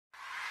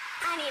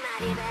Anima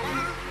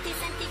libera, ti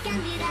senti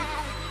candidato,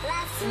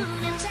 lassù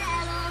nel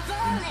cielo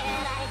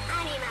volerai.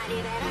 Anima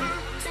libera,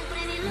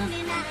 sempre mi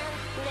illumina,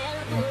 nel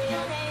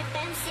buio dei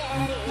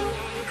pensieri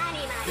miei.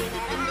 Anima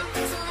libera,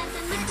 soletta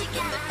e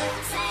magica,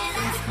 sei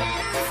la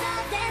speranza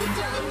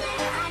dentro me.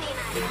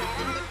 Anima libera,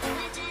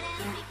 leggera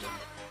e unica.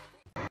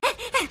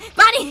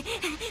 Bonnie!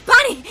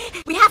 Bonnie!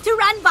 We have to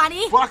run,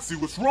 Bonnie! Foxy,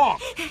 what's wrong?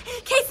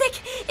 Kasich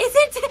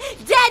isn't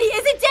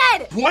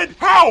dead! What?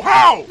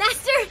 How?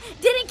 Master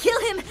didn't kill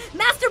him!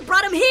 Master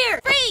brought him here!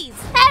 Freeze!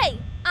 Hey!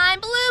 I'm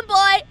Balloon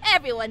Boy,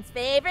 everyone's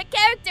favorite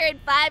character in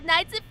Five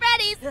Nights at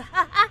Freddy's.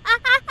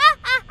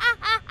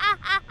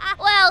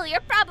 Well,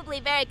 you're probably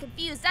very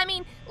confused. I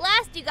mean,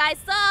 last you guys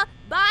saw,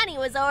 Bonnie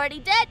was already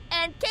dead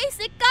and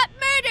Kasich got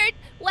murdered.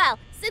 Well,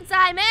 since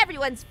I'm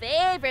everyone's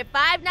favorite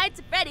Five Nights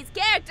at Freddy's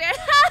character,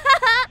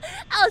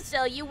 I'll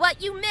show you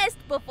what you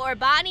missed before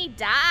Bonnie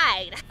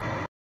died.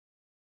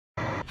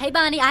 Hey,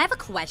 Bonnie, I have a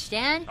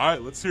question.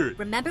 Alright, let's hear it.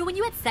 Remember when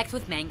you had sex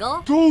with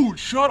Mangle? Dude,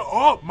 shut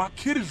up! My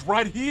kid is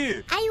right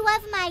here! I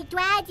love my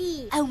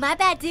daddy. Oh, my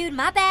bad, dude,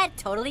 my bad.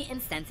 Totally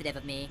insensitive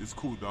of me. It's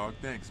cool, dog.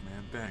 Thanks,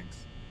 man. Thanks.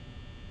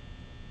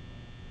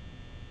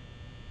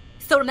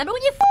 So remember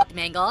when you f***ed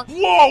Mangle?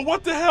 Whoa,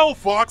 what the hell,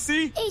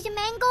 Foxy? Is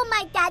Mango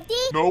my daddy?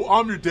 No,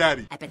 I'm your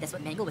daddy. I bet that's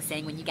what Mangle was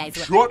saying when you guys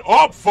were— Shut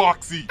up,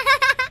 Foxy!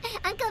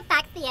 Uncle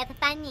Foxy is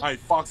funny. Alright,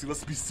 Foxy,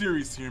 let's be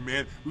serious here,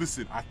 man.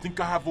 Listen, I think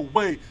I have a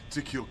way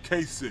to kill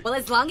Kasich. Well,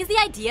 as long as the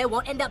idea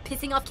won't end up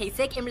pissing off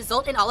Kasich and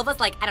result in all of us,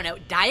 like, I don't know,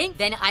 dying,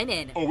 then I'm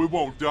in. Oh, it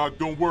won't, dog.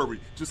 Don't worry.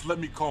 Just let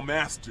me call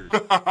Master.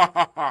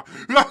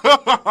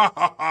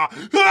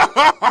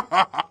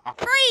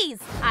 Freeze!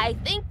 I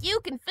think you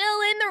can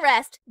fill in the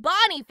rest.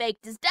 Bonnie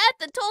faked his death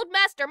and told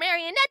Master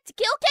Marionette to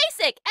kill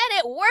Kasich, and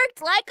it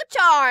worked like a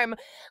charm.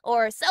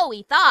 Or so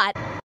we thought.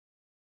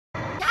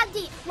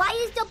 Daddy, why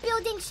is the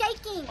building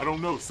shaking? I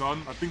don't know,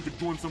 son. I think they're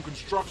doing some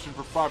construction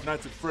for Five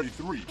Nights at Freddy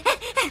 3.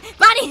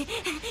 Bonnie!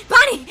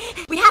 Bonnie!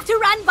 We have to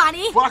run,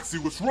 Bonnie! Foxy,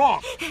 what's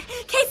wrong?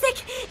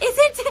 Kasich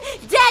isn't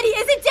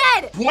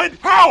dead! What?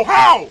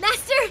 How?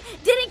 Master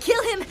didn't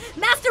kill him!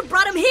 Master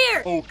brought him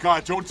here! Oh,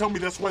 God, don't tell me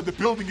that's why the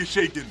building is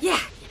shaking. Yeah,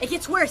 it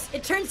gets worse.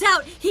 It turns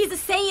out he's a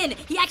Saiyan.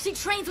 He actually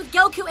trains with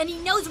Goku and he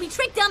knows we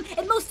tricked him.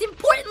 And most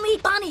importantly,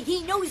 Bonnie,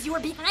 he knows you were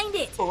behind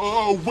it.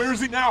 Oh, where's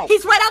he now?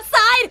 He's right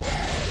outside!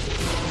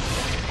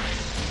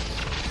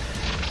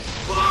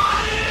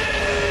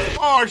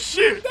 Oh,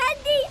 shit!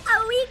 Daddy,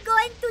 are we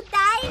going to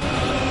die?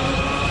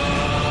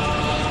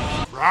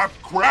 Crap!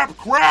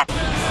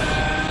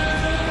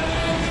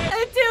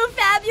 I'm too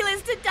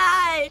fabulous to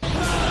die!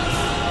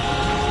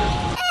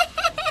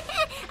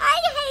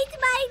 I hate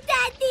my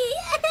daddy.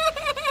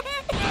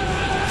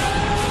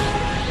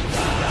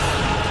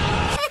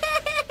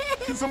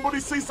 Can somebody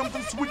say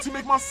something sweet to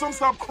make my son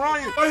stop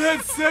crying? I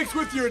had sex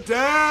with your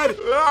dad!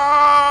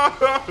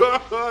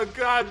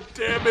 God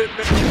damn it,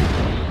 man.